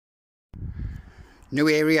New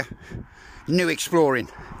area, new exploring.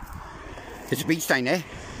 There's a beach down there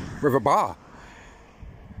with a bar.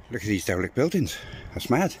 Look at these derelict buildings. That's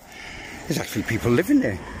mad. There's actually people living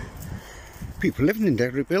there. People living in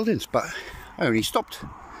derelict buildings, but I only stopped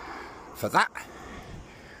for that.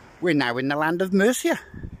 We're now in the land of Mercia.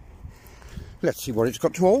 Let's see what it's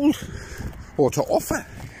got to hold, or to offer,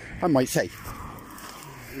 I might say.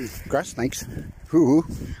 Grass snakes. Ooh,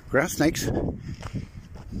 grass snakes.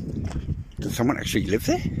 Does someone actually live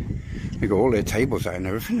there? They got all their tables out and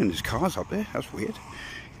everything, and there's cars up there. That's weird.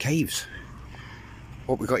 Caves.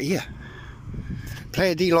 What we got here?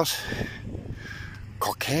 Playa de los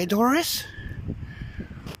Coquedores?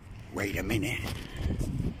 Wait a minute.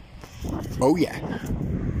 Oh yeah.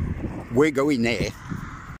 We're going there.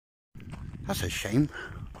 That's a shame.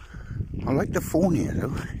 I like the fauna here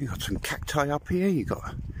though. You got some cacti up here. You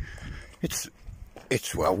got. It's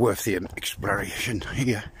well worth the exploration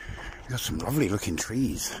here. You got some lovely looking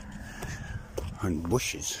trees and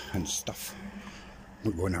bushes and stuff.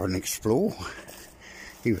 We'll go and have an explore.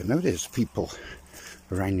 Even though there's people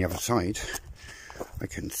around the other side, I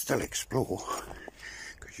can still explore.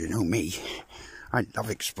 Because you know me, I love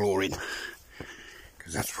exploring.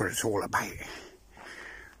 Because that's what it's all about.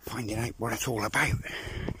 Finding out what it's all about.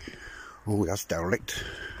 Oh, that's derelict.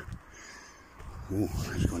 Oh,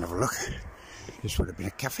 let's go and have a look. This would have been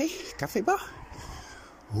a cafe bar.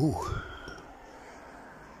 Oh.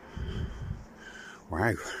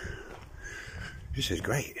 Wow. This is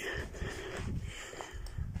great.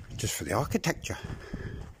 Just for the architecture.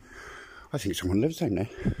 I think someone lives down there,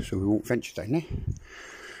 so we won't venture down there.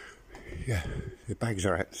 Yeah, the bags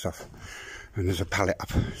are out and stuff. And there's a pallet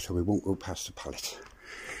up, so we won't go past the pallet.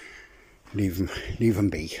 Leave them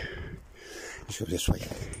be. Let's go this way.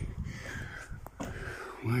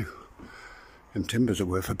 Wow. Them timbers are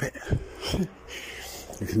worth a bit.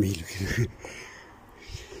 Look at me, look at me.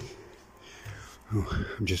 Oh,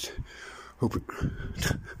 I'm just hoping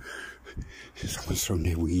someone's thrown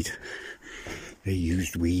their weed. They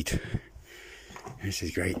used weed. This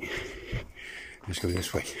is great. Let's go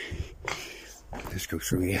this way. Let's go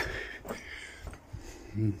through here.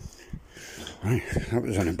 Right, that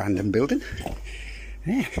was an abandoned building.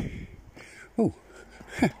 Yeah. Oh.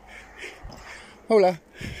 Hola.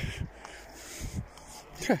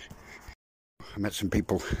 I met some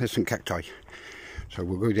people. There's some cacti. So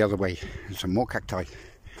we'll go the other way. There's some more cacti.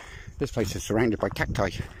 This place is surrounded by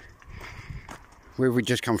cacti. Where have we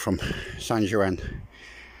just come from? San Juan.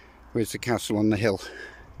 Where's the castle on the hill?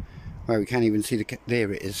 Well, we can't even see the...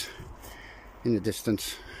 There it is. In the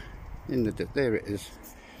distance. There it is.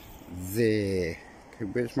 There. Okay,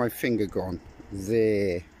 where's my finger gone?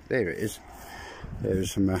 There. There it is.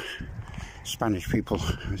 There's some Spanish people.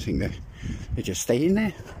 I think they're just staying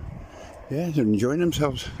there. Yeah, they're enjoying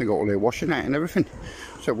themselves. They got all their washing out and everything.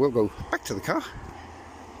 So we'll go back to the car.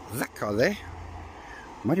 That car there.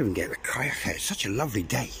 Might even get the kayak out. It's such a lovely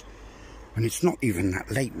day. And it's not even that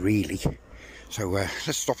late really. So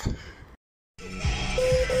let's stop.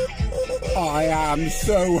 I am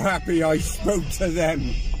so happy I spoke to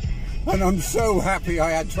them. And I'm so happy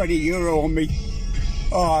I had €20 on me.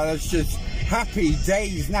 Oh, that's just happy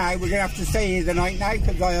days now. We're going to have to stay here the night now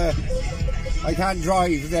because I can't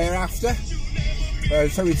drive thereafter.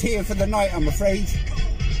 So it's here for the night, I'm afraid.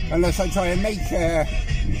 Unless I try and make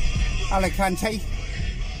Alicante.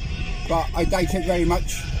 But I doubt it very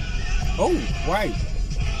much. Oh, wow.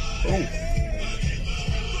 Oh.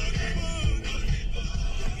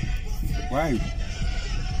 Wow.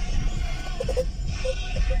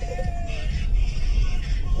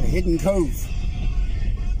 A hidden cove.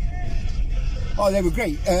 Oh, they were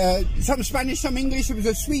great. Some Spanish, some English. There was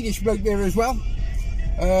a Swedish bloke there as well.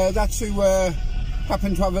 That's who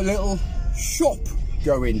happened to have a little shop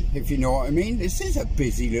going, if you know what I mean. This is a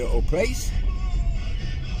busy little place.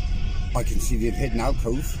 I can see the hidden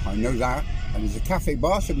alcove, I know that. And there's a cafe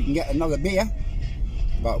bar so we can get another beer.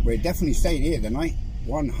 But we're definitely staying here tonight.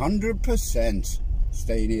 100%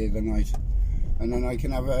 staying here tonight. And then I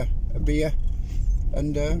can have a beer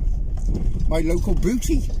and my local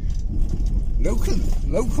booty.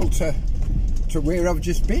 Local to where I've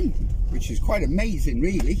just been, which is quite amazing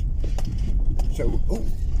really. So, oh,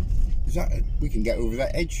 is that we can get over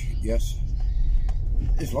that edge? Yes.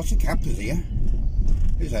 There's lots of campers here.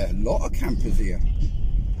 There's a lot of campers here.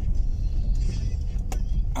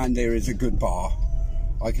 And there is a good bar.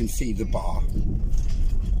 I can see the bar.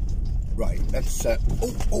 Right, let's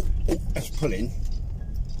let's pull in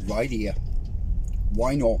right here.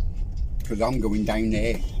 Why not? Because I'm going down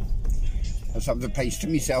there. Let's have the place to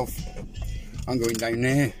myself. I'm going down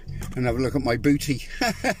there and have a look at my booty.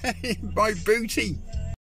 My booty.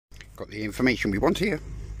 got the information we want here.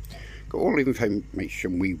 Got all the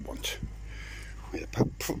information we want. Where the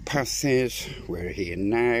footpath is, we're here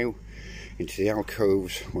now. Into the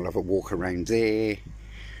alcoves, we'll have a walk around there.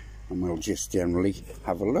 And we'll just generally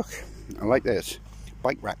have a look. I like this.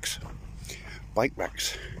 Bike racks. Bike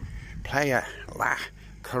racks. Playa La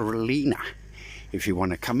Carolina. If you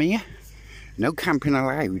want to come here, no camping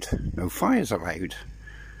allowed, no fires allowed.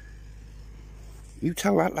 You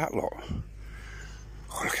tell that lot.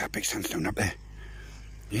 Oh, look at that big sandstone up there.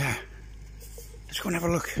 Yeah. Let's go and have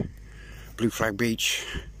a look. Blue Flag Beach.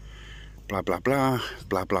 Blah, blah, blah.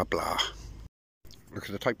 Blah, blah, blah. Look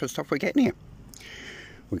at the type of stuff we're getting here.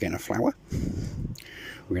 We're getting a flower.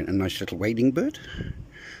 We're getting a nice little wading bird.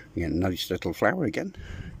 We're getting a nice little flower again.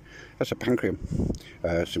 That's a pancreum.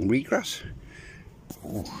 Some reedgrass.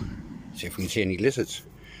 Ooh, see if we can see any lizards.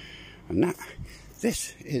 And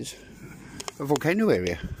this is a volcano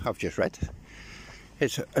area, I've just read.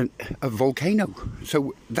 It's a volcano.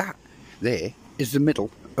 So that there is the middle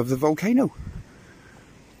of the volcano.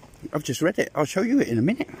 I've just read it. I'll show you it in a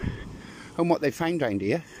minute. And what they found down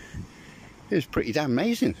here is pretty damn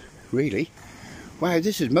amazing, really. Wow,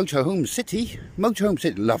 this is Motorhome City. Motorhome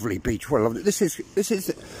City, lovely beach. Well, lovely. This is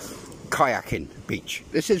kayaking beach.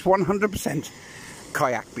 This is 100%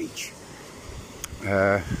 kayak beach.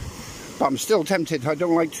 But I'm still tempted. I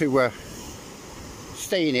don't like to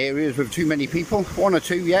stay in areas with too many people. One or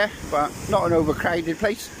two, yeah, but not an overcrowded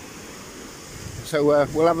place. So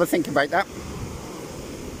we'll have a think about that.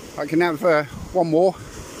 I can have one more.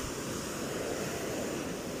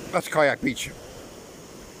 That's kayak beach.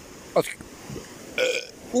 That's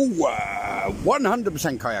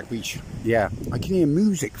 100% kayak beach. Yeah, I can hear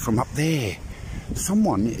music from up there.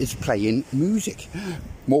 Someone is playing music.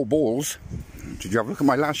 More balls. Did you have a look at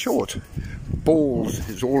my last short? Balls.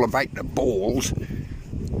 It's all about the balls.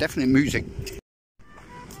 Definite music.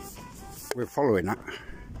 We're following that.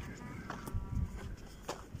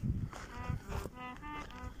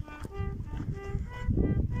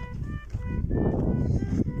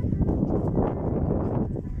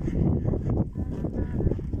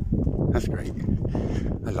 That's great.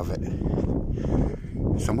 I love it.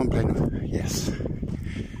 Someone playing? Yes,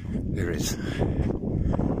 there is.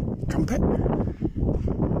 Trumpet.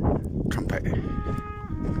 Trumpet.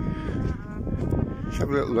 Let's have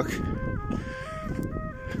a little look.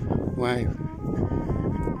 Wow.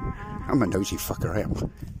 I'm a nosy fucker, I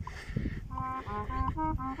am.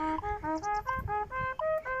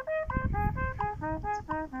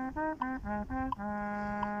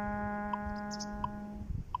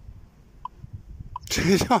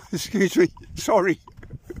 Excuse me, sorry.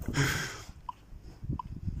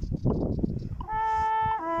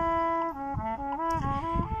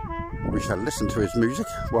 We shall listen to his music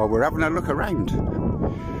while we're having a look around.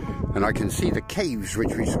 And I can see the caves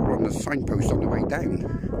which we saw on the signpost on the way down.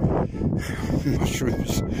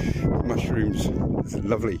 Mushrooms. Mushrooms. It's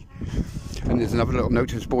lovely. And there's another little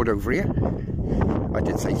notice board over here. I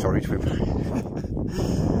did say sorry to him.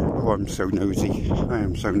 Oh, I'm so nosy. I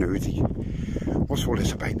am so nosy. What's all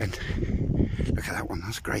this about then? Look at that one,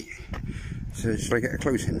 that's great. So should I get a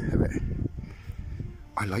close in of it?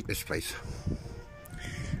 I like this place.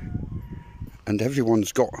 And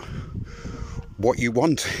everyone's got what you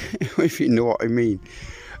want, if you know what I mean.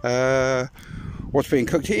 What's being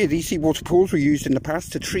cooked here? These seawater pools were used in the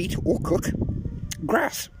past to treat or cook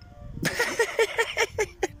grass.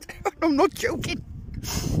 I'm not joking.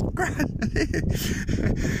 Grass.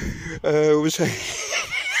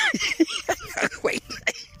 Wait.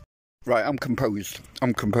 Right, I'm composed.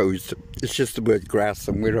 I'm composed. It's just the word grass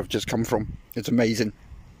and where I've just come from. It's amazing.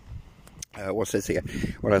 What's this here?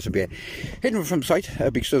 What else would be here? Hidden from sight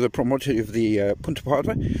because of the promontory of the Punta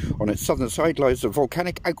Parda. On its southern side lies the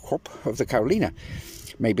volcanic outcrop of the Carolina.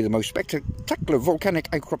 Maybe the most spectacular volcanic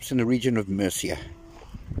outcrops in the region of Murcia.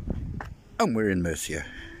 And we're in Murcia.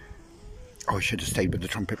 Oh, I should have stayed with the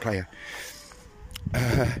trumpet player.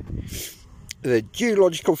 The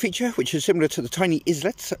geological feature, which is similar to the tiny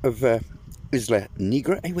islets of Isla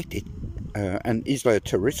Negra, and Isla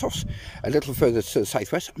Torritos, a little further to the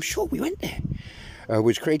southwest. I'm sure we went there.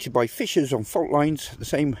 Was created by fissures on fault lines. The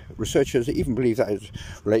same researchers even believe that is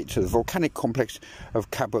related to the volcanic complex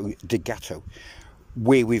of Cabo de Gata,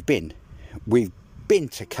 where we've been. We've been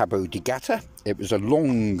to Cabo de Gata. It was a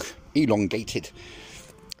long, elongated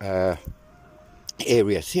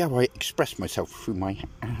area. See how I express myself through my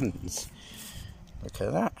hands. Look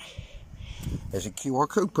at that. There's a QR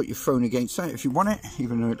code. Put your phone against that if you want it,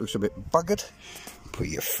 even though it looks a bit buggered. Put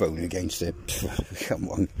your phone against it. Come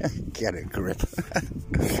on, get a grip.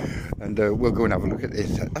 And we'll go and have a look at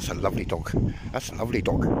this. That's a lovely dog. That's a lovely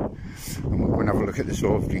dog. And we'll go and have a look at this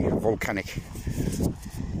lovely volcanic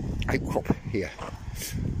outcrop here.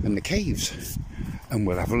 And the caves. And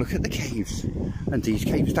we'll have a look at the caves. And these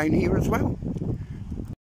caves down here as well.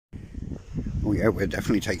 Oh yeah, we're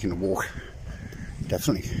definitely taking a walk.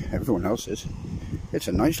 Definitely. Everyone else is. It's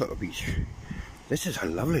a nice little beach. This is a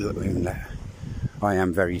lovely little inlet. I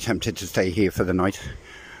am very tempted to stay here for the night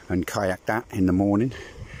and kayak that in the morning.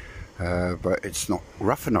 But it's not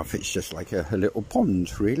rough enough. It's just like a little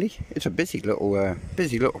pond, really. It's a busy little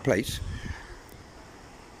place.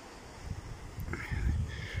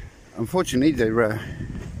 Unfortunately, they're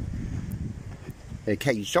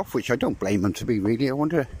caged off, which I don't blame them to be, really. I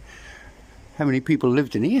wonder how many people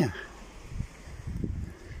lived in here.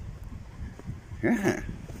 Yeah.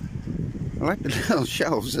 I like the little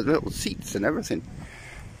shelves, the little seats and everything.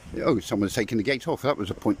 Oh, someone's taking the gate off. That was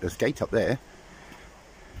a pointless gate up there.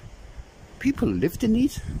 People lived in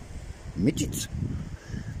these? Midgets.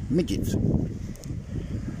 Midgets.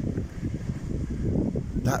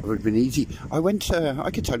 That would have been easy. I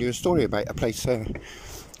could tell you a story about a place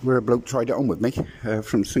where a bloke tried it on with me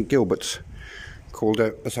from St Gilbert's called,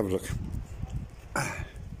 let's have a look.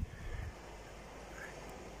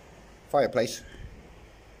 Fireplace.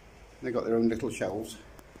 They got their own little shelves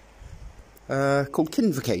called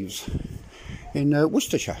Kinver Caves in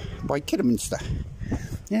Worcestershire by Kidderminster.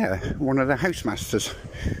 Yeah, one of the housemasters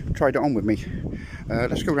tried it on with me.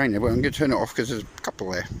 Let's go round there. Well, I'm going to turn it off because there's a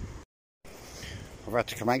couple there. I've had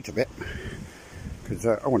to come out a bit because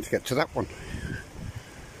I want to get to that one.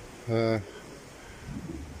 There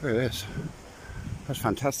it is. That's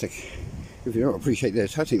fantastic. If you don't appreciate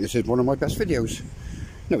this, I think this is one of my best videos.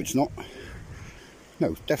 No, it's not.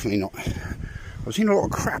 No, definitely not. I've seen a lot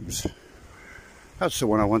of crabs. That's the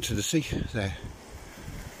one I wanted to see. There.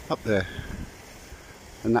 Up there.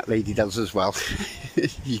 And that lady does as well.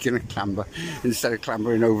 She's going to clamber. Instead of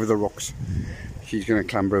clambering over the rocks, she's going to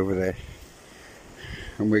clamber over there.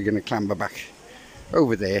 And we're going to clamber back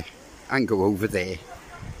over there and go over there.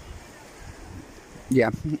 Yeah,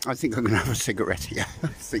 I think I'm going to have a cigarette here. I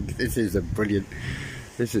think this is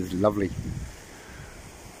this is lovely.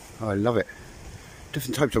 Oh, I love it.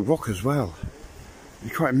 Different types of rock as well.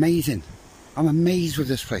 It's quite amazing. I'm amazed with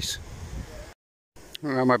this place.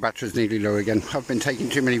 Well, my battery's nearly low again. I've been taking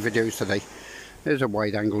too many videos today. There's a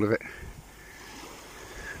wide angle of it.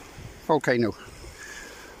 Volcano.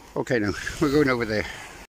 Volcano. We're going over there.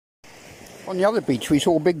 On the other beach we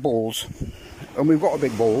saw big balls. And we've got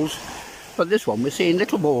big balls. But this one we're seeing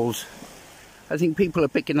little balls. I think people are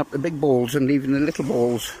picking up the big balls and leaving the little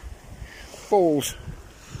balls. Balls.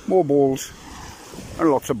 More balls. And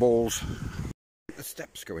lots of balls. The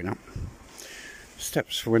steps going up.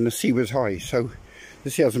 Steps for when the sea was high. So the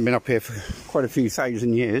sea hasn't been up here for quite a few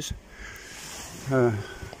thousand years.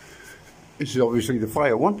 This is obviously the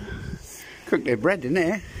fire one. Cook their bread in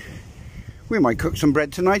there. We might cook some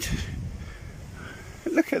bread tonight.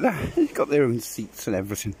 Look at that. They've got their own seats and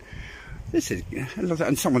everything. This is, I love that.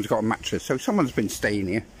 And someone's got a mattress, so someone's been staying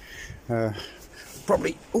here.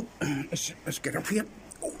 Probably, oh, let's get up here.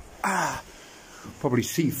 Oh, probably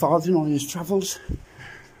sea farthing on his travels.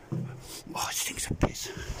 Oh, it stinks of piss.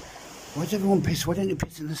 Why does everyone piss? Why don't you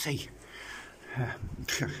piss in the sea?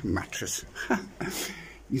 Mattress.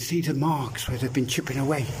 You see the marks where they've been chipping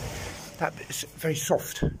away. That is very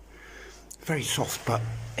soft. Very soft, but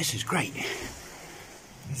this is great.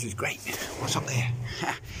 This is great. What's up there?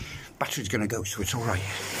 Battery's going to go, so it's alright.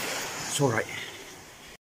 It's alright.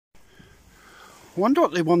 I wonder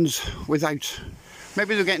what the ones without...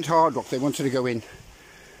 Maybe they're getting to Hard Rock, they wanted to go in.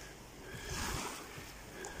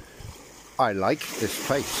 I like this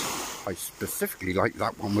place. I specifically like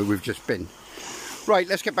that one where we've just been. Right,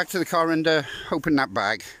 let's get back to the car and open that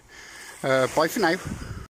bag. Bye for now.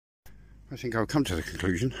 I think I'll come to the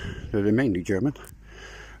conclusion that they're mainly German.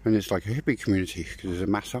 And it's like a hippie community, because there's a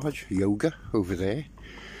massage, yoga over there.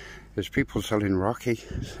 There's people selling Rocky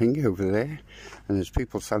thing over there. And there's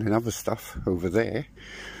people selling other stuff over there.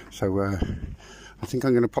 So I think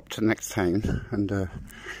I'm going to pop to the next town and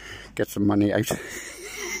get some money out.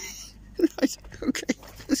 Right, okay,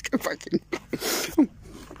 let's go back in. Oh,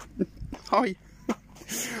 hi.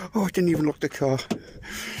 Oh, I didn't even lock the car.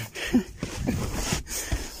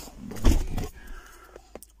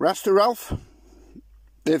 Rasta Ralph,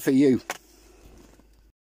 they're for you.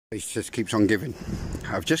 It just keeps on giving.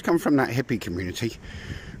 I've just come from that hippie community.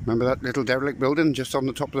 Remember that little derelict building just on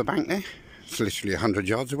the top of the bank there? It's literally 100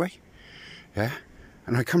 yards away. Yeah.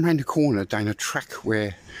 And I come round the corner down a track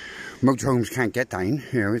where motorhomes can't get down.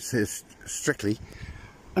 You know, it's strictly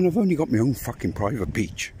And I've only got my own fucking private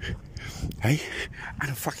beach. Hey? And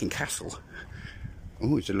a fucking castle.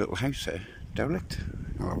 Oh, there's a little house there. Derelict.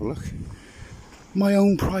 I'll have a look. My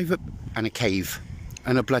own private... And a cave.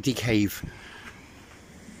 And a bloody cave.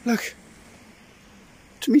 Look.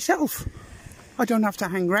 To myself. I don't have to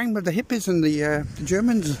hang around with the hippies and the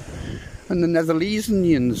Germans. And the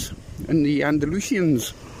Netherlandsians. And the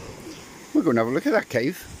Andalusians. We're going to have a look at that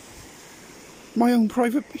cave. My own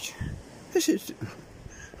private beach. This is...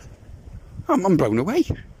 I'm blown away.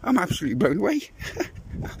 I'm absolutely blown away.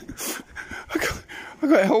 I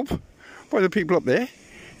got help by the people up there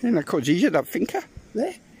in that Cordillera, that finca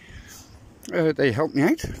there. They helped me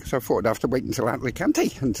out because I thought I'd have to wait until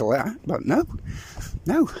Alicante until that, but no.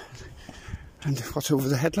 And what's over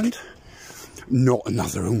the headland? Not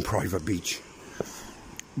another own private beach.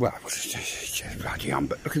 Well, bloody hell,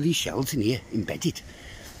 but look at these shells in here, embedded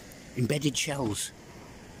shells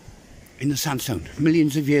in the sandstone,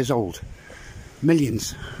 millions of years old.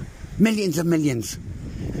 Millions of millions.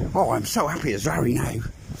 Oh, I'm so happy as Larry now.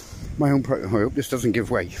 My own I hope this doesn't give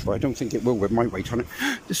way, but I don't think it will with my weight on it.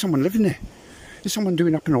 There's someone living there. There's someone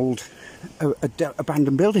doing up an old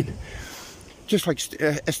abandoned building. Just like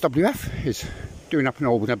SWF is doing up an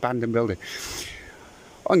old abandoned building.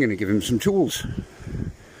 I'm going to give him some tools.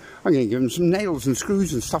 I'm going to give him some nails and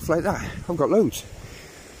screws and stuff like that. I've got loads.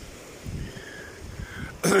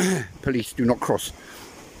 Police do not cross.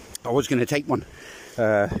 I was going to take one.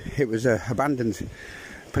 It was abandoned.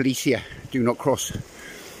 Policia do not cross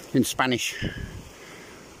in Spanish.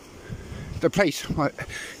 The place,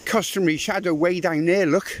 customary shadow way down there,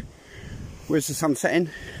 look. Where's the sun setting?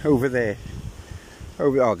 Over there.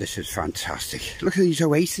 Oh, this is fantastic. Look at these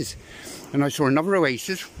oases. And I saw another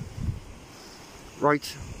oasis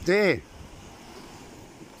right there.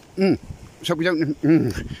 So we don't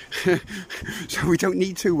so we don't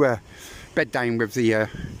need to bed down with the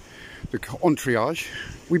entourage.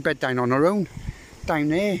 We bed down on our own down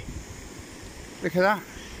there. Look at that.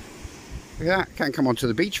 Look at that. Can't come onto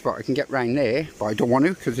the beach, but I can get round there, but I don't want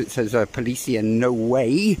to because it says Policia no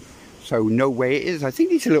way. So no way it is. I think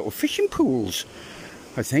these are little fishing pools.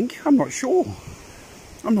 I think. I'm not sure.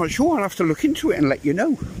 I'll have to look into it and let you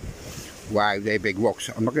know. Wow, they're big rocks.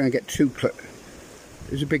 I'm not going to get too close.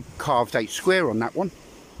 There's a big carved out square on that one.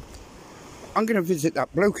 I'm going to visit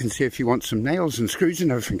that bloke and see if he wants some nails and screws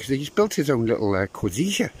and everything, because he's built his own little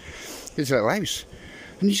Cordillera, his little house.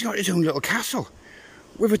 And he's got his own little castle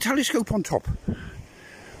with a telescope on top.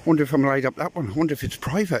 Wonder if I'm laid up that one. Wonder if it's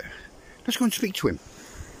private. Let's go and speak to him.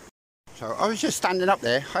 So I was just standing up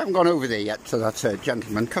there. I haven't gone over there yet to that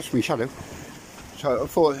gentleman, customary shadow. So I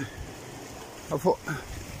thought I'll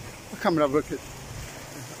come and have a look at.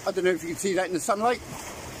 I don't know if you can see that in the sunlight.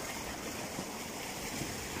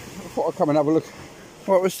 I thought I'd come and have a look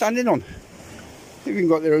what we're standing on. They've even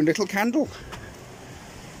got their own little candle.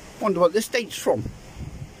 Wonder what this date's from.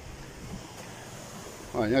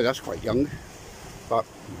 I know that's quite young, but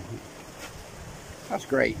that's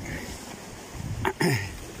great.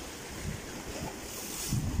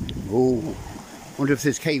 Oh, wonder if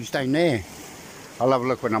there's caves down there. I'll have a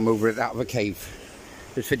look when I'm over at that other cave.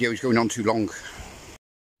 This video is going on too long.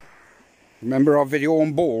 Remember our video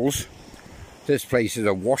on balls? This place is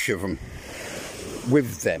a wash of them.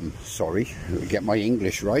 With them, sorry. Get my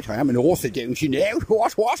English right. I am an author, don't you know?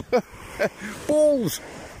 What? Balls!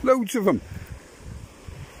 Loads of them.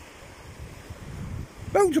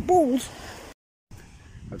 Loads of balls.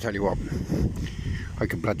 I'll tell you what. I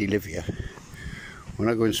can bloody live here. When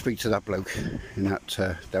I go and speak to that bloke in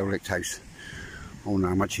that derelict house, I don't know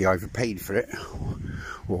how much he either paid for it,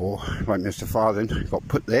 or like Mr. Farthing, got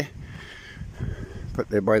put there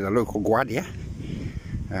by the local guardia.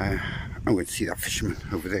 I'm going to see that fisherman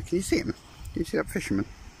over there. Can you see him? Can you see that fisherman?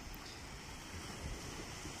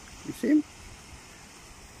 You see him?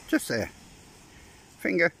 Just there.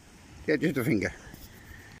 Finger. The edge of the finger.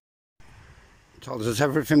 Tells us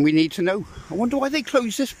everything we need to know. I wonder why they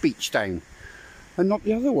closed this beach down and not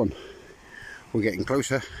the other one. We're getting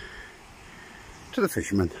closer to the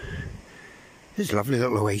fisherman. His lovely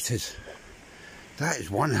little oasis. That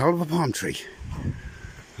is one hell of a palm tree.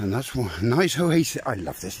 And that's one nice oasis. I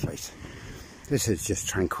love this place. This is just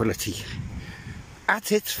tranquility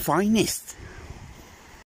at its finest.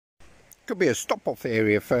 Could be a stop-off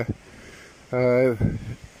area for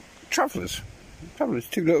travellers. Travellers,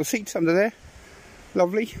 2 little seats under there.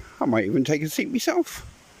 Lovely. I might even take a seat myself.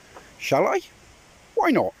 Shall I?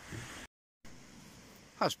 Why not?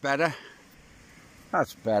 That's better.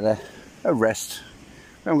 That's better. A rest.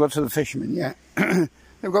 We haven't got to the fishermen yet.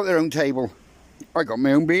 They've got their own table. I got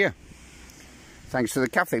my own beer. Thanks to the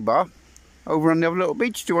cafe bar over on the other little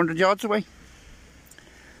beach, 200 yards away.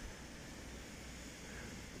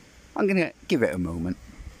 I'm going to give it a moment.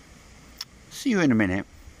 See you in a minute.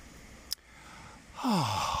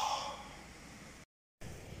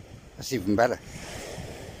 That's even better.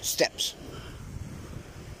 Steps.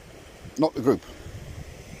 Not the group.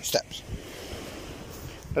 Steps.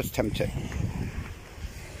 Let's tempt it.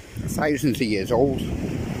 Thousands of years old.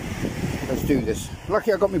 Let's do this.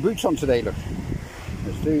 Lucky I got my boots on today, look.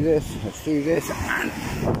 Let's do this, let's do this, and...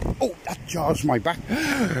 oh, that jars my back.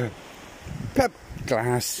 Pep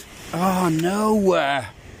glass. Oh, no.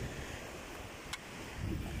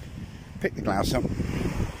 Pick the glass up.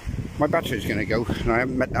 My battery's going to go, and I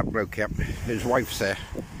haven't met that bloke yet. His wife's there.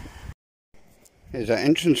 There's an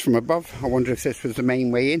entrance from above. I wonder if this was the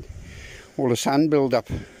main way in. All the sand build up.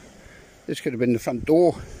 This could have been the front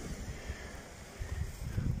door.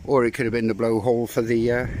 Or it could have been the blowhole for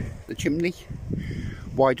the chimney.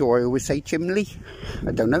 Why do I always say chimney?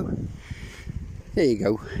 I don't know. There you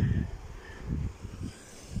go.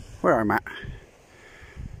 Where I'm at.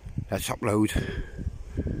 Let's upload.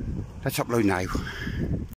 Let's upload now.